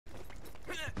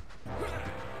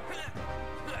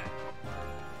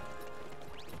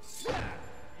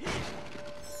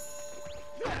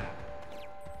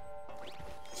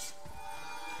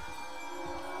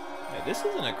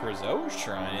this isn't a Krazoa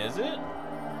shrine, is it?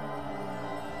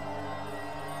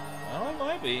 Oh, it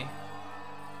might be.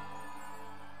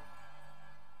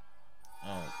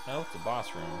 Oh, no, it's a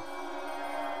boss room.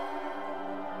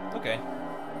 Okay.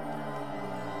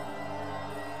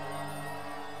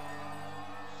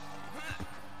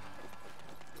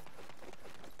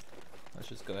 Let's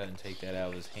just go ahead and take that out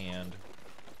of his hand.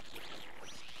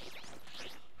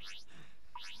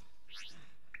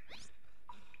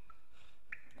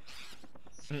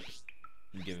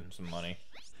 Give him some money.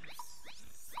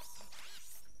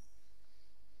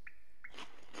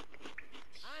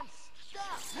 I'm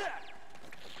stuck.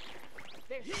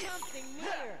 There's something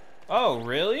near. Oh,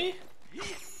 really?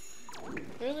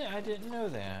 Really? I didn't know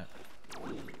that.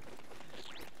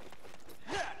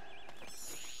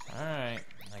 Alright,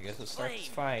 I guess let's start this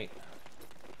fight.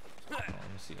 Let me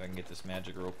see if I can get this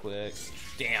magic real quick.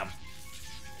 Damn!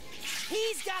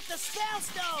 He's got the spell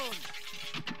stone.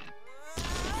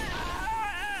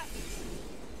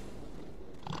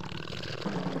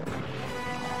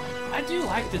 I do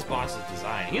like this boss's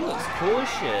design. He looks cool as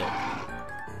shit.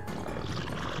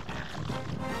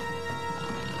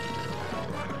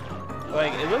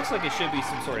 Like, it looks like it should be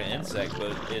some sort of insect,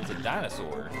 but it's a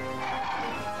dinosaur.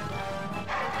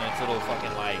 And it's little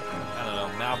fucking, like, I don't know,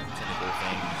 mouth tentacle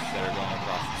things that are going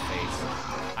across his face.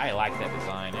 I like that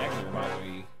design. It actually reminds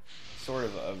me sort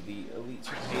of the Elite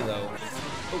Halo.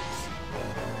 Oops.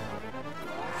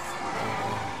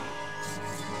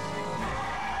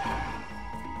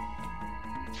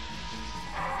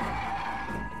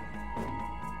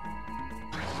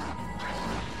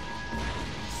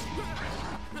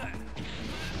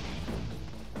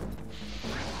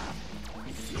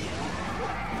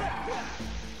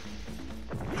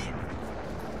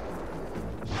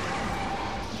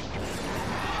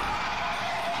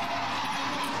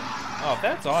 Oh, if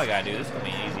that's all I gotta do, this is gonna be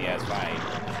an easy ass fight.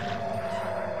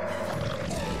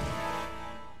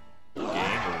 Game over.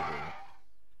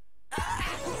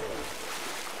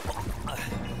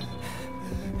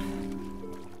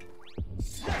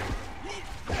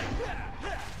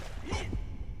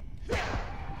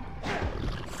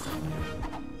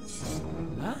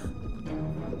 Huh?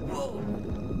 Whoa.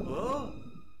 Whoa.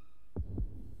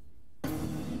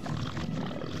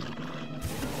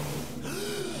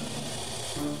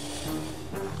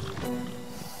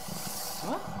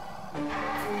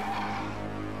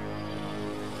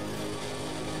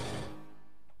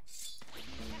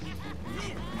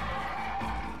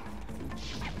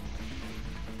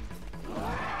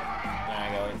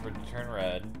 Turn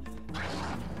red.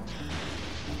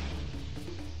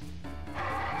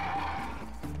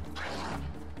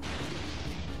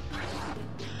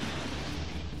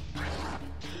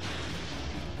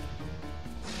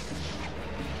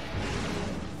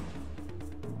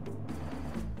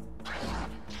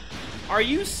 Are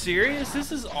you serious?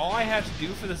 This is all I have to do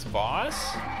for this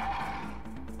boss?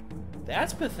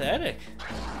 That's pathetic.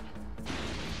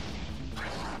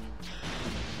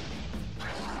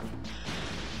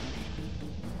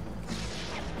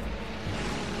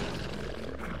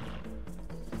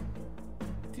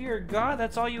 Dear God,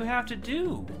 that's all you have to do.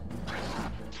 You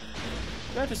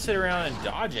don't have to sit around and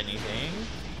dodge anything.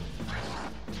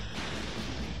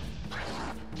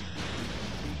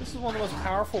 This is one of the most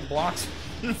powerful blocks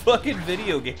in fucking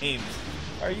video games.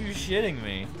 Are you shitting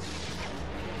me?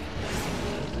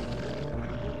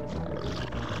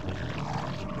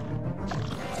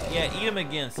 Yeah, eat him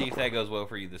again, see if that goes well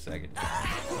for you the second time.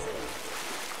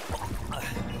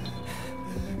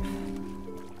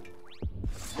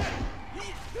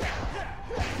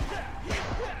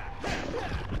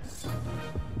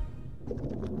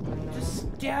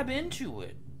 Stab into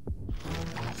it.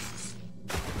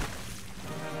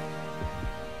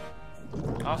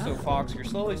 Also, Fox, you're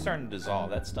slowly starting to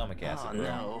dissolve. That stomach acid. Oh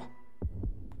no.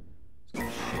 It's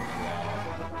gonna shit you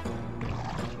out.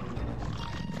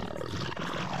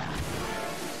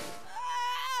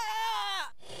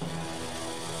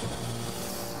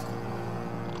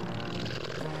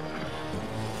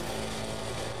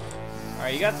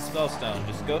 Alright, you got the spell stone.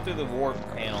 Just go through the warp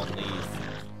panel and leave.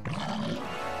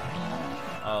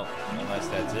 Oh, unless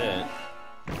that's it.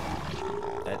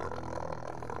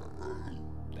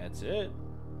 That's it.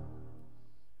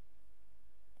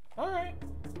 Alright.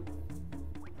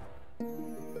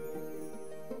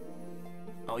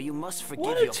 Oh, you must forgive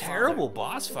What a your terrible father.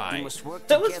 boss fight. You must work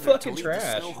That was together fucking to lead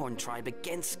trash. the Snowhorn tribe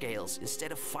against Scales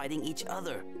instead of fighting each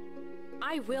other.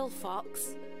 I will,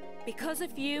 Fox. Because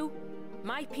of you,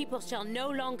 my people shall no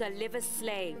longer live as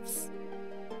slaves.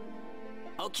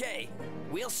 Okay,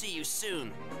 we'll see you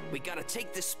soon. We gotta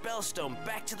take this spellstone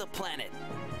back to the planet.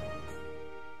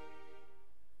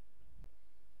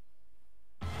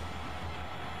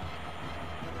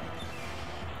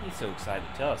 He's so excited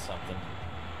to tell us something.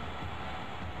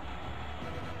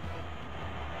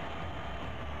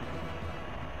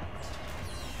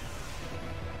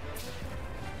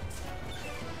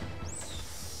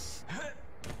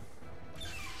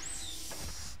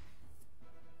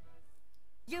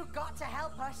 You've got to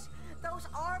help us. Those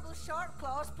horrible shark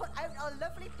claws put out our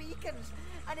lovely beacons,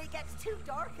 and it gets too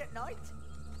dark at night.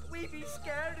 We be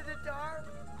scared of the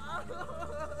dark.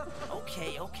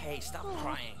 Okay, okay, stop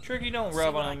crying. Tricky, don't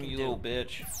rub on him, you little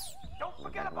bitch. Don't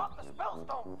forget about the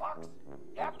spellstone, Fox.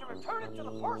 You have to return it to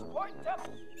the Force Point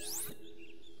Temple.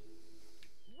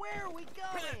 Where are we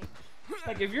going?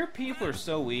 Like, if your people are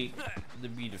so weak to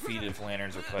be defeated if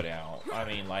lanterns are put out, I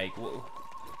mean, like, no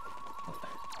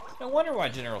wonder why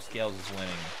General Scales is winning.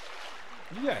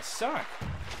 You guys suck.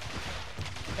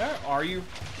 Aren't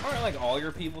like all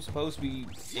your people supposed to be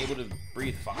able to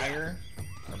breathe fire?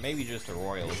 Or maybe just the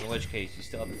royals, in which case you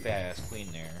still have the fat ass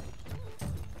queen there.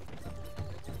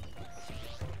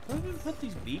 Who even put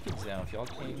these beacons down if y'all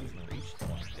can't even reach them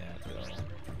like that, though?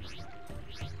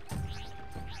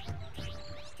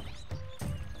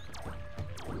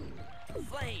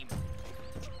 Flame!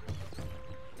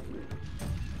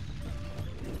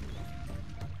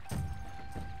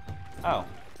 Oh.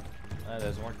 That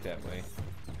doesn't work that way.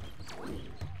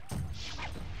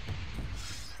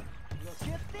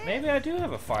 Maybe I do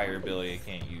have a fire ability I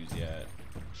can't use yet.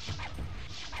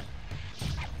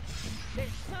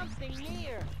 There's something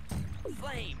near.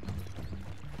 Flame!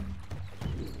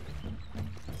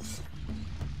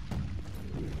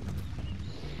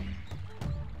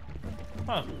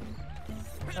 Huh.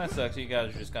 That sucks. You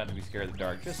guys just got to be scared of the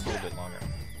dark just a little bit longer.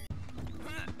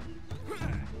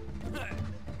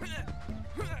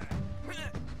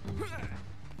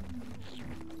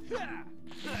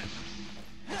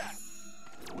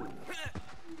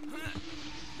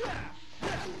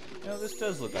 You know, this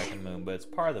does look like a moon, but it's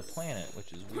part of the planet,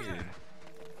 which is weird.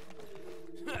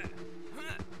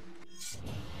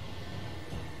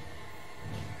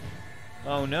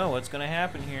 Oh no, what's gonna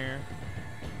happen here?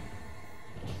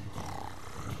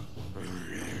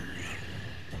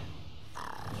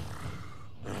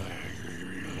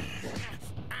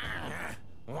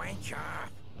 Wake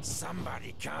up!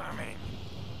 Somebody coming!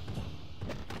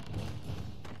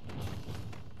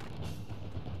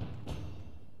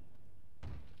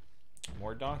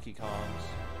 More Donkey Kongs.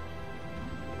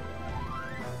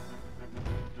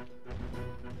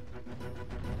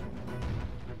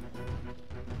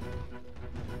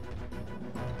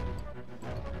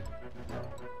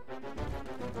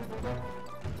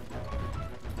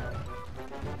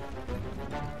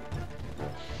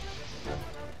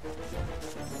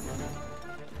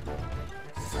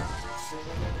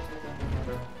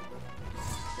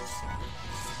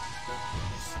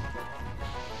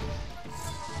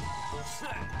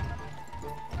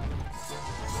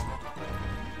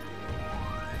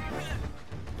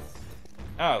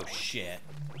 Oh shit.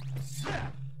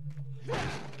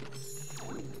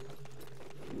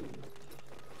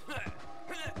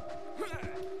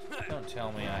 Don't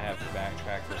tell me I have to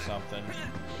backtrack for something.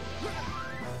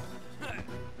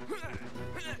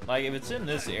 Like, if it's in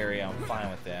this area, I'm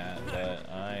fine with that, but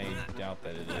I doubt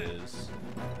that it is.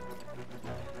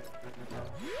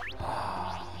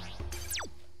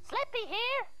 Slippy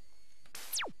here.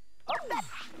 Oh, that.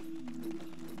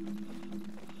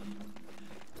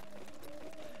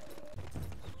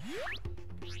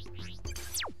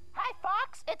 Hi,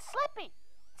 Fox. It's Slippy.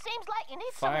 Seems like you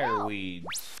need some help.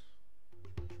 Fireweeds.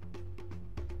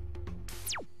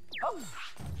 Oh.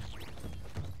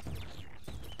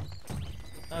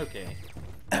 Okay.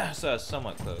 So that's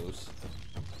somewhat close.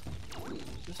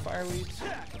 Is this fireweeds?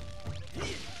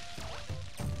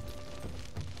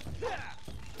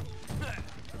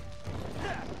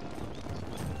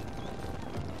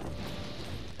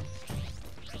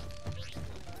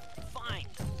 Fine.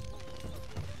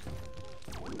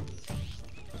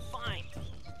 Fine.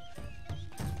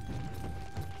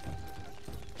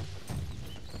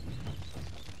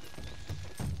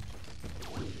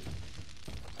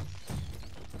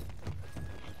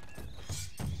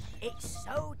 It's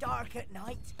so dark at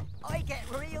night. I get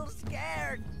real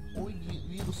scared. I get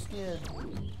real scared.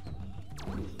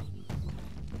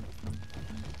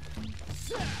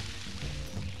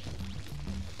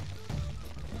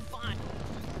 Fine.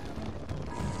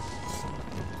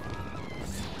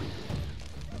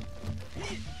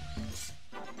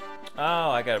 Oh,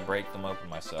 I gotta break them open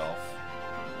myself.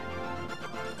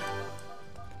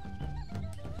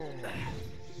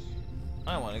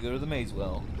 I want to go to the maze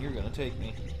well. You're gonna take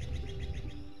me.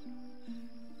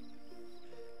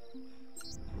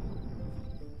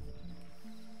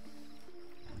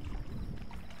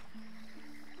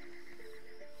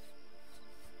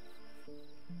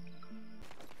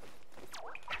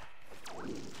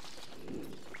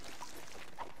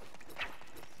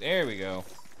 There we go.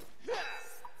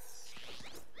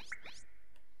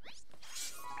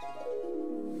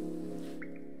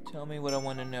 Tell me what I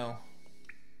want to know.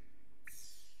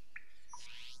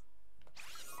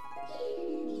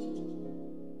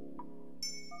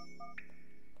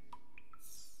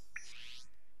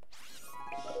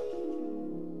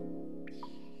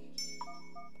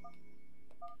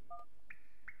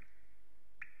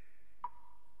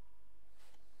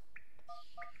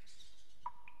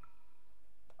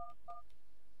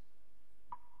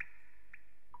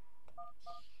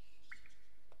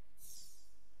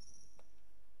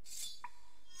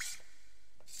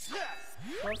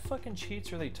 What fucking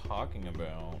cheats are they talking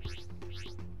about?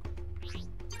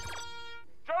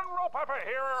 General Pepper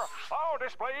here. I'll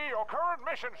display your current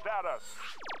mission status.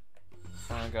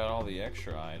 I got all the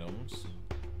extra items.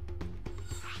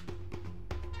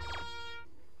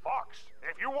 Fox,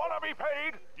 if you want to be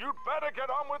paid, you'd better get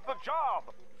on with the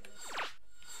job.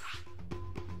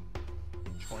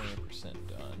 20%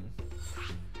 done.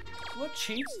 What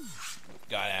cheats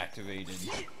got activated?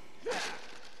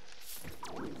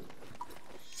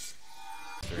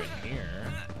 They're in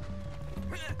here.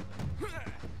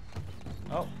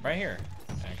 Oh, right here,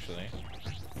 actually.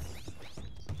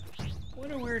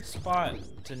 What a weird spot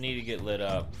to need to get lit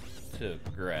up to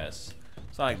progress.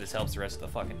 It's not like this helps the rest of the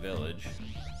fucking village.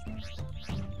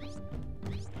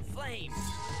 Flames!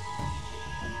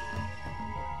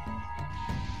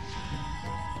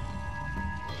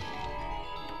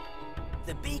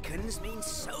 The beacons mean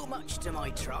so much to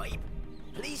my tribe.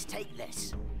 Please take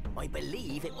this. I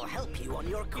believe it will help you on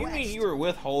your quest. You mean you were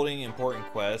withholding important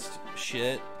quest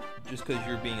shit just because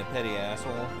you're being a petty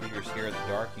asshole? Because you're scared of the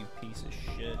dark, you piece of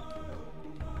shit.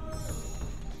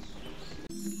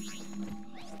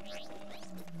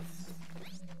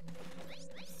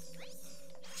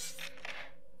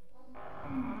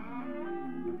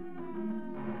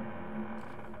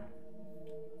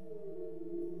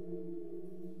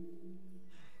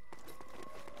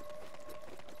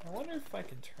 I wonder if I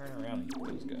can turn around and get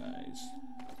those guys.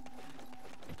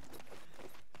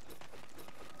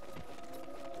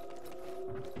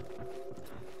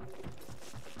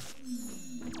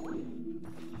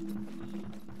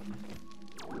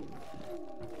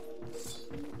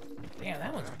 Damn,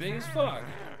 that one's big as fuck.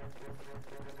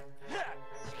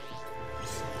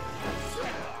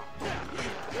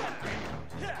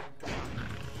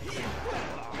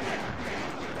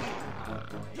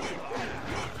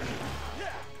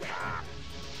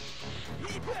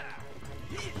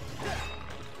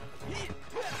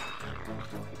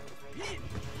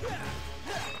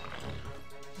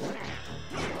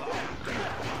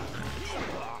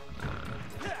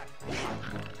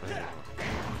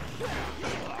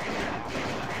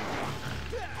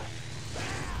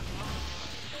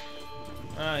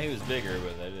 He was bigger,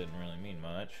 but that didn't really mean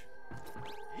much.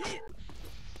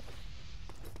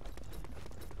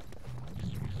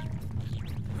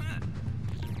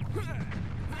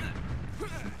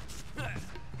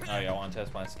 Oh, y'all want to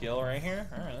test my skill right here?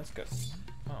 Alright, let's go.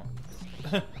 Oh.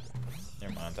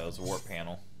 Never mind, that was a warp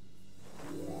panel.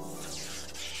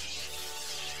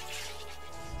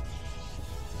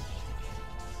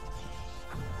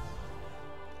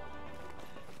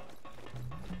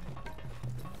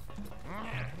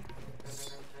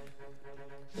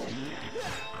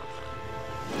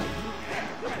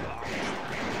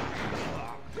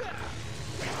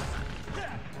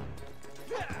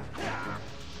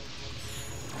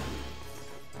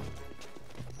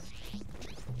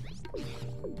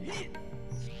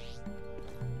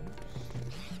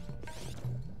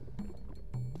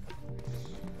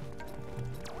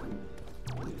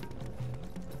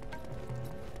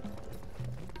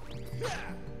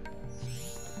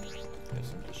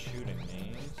 Guess I'm just shooting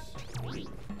these.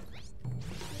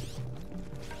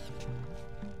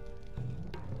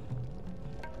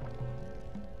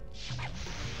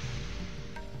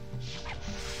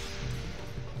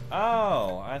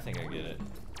 Oh, I think I get it.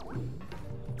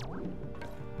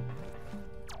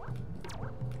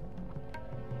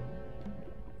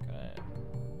 Okay.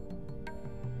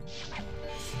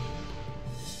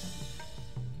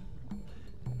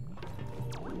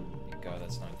 Thank God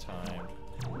that's not timed.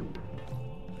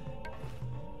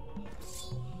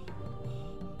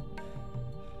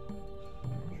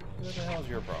 What the hell's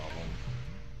your problem?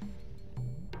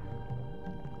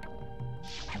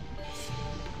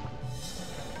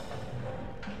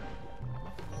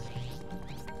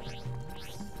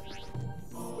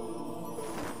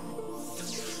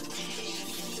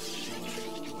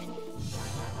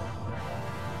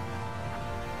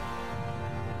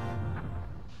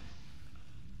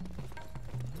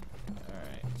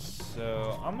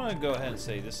 I'm gonna go ahead and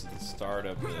say this is the start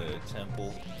of the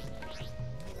temple.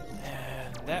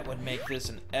 And that would make this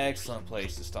an excellent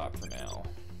place to stop for now.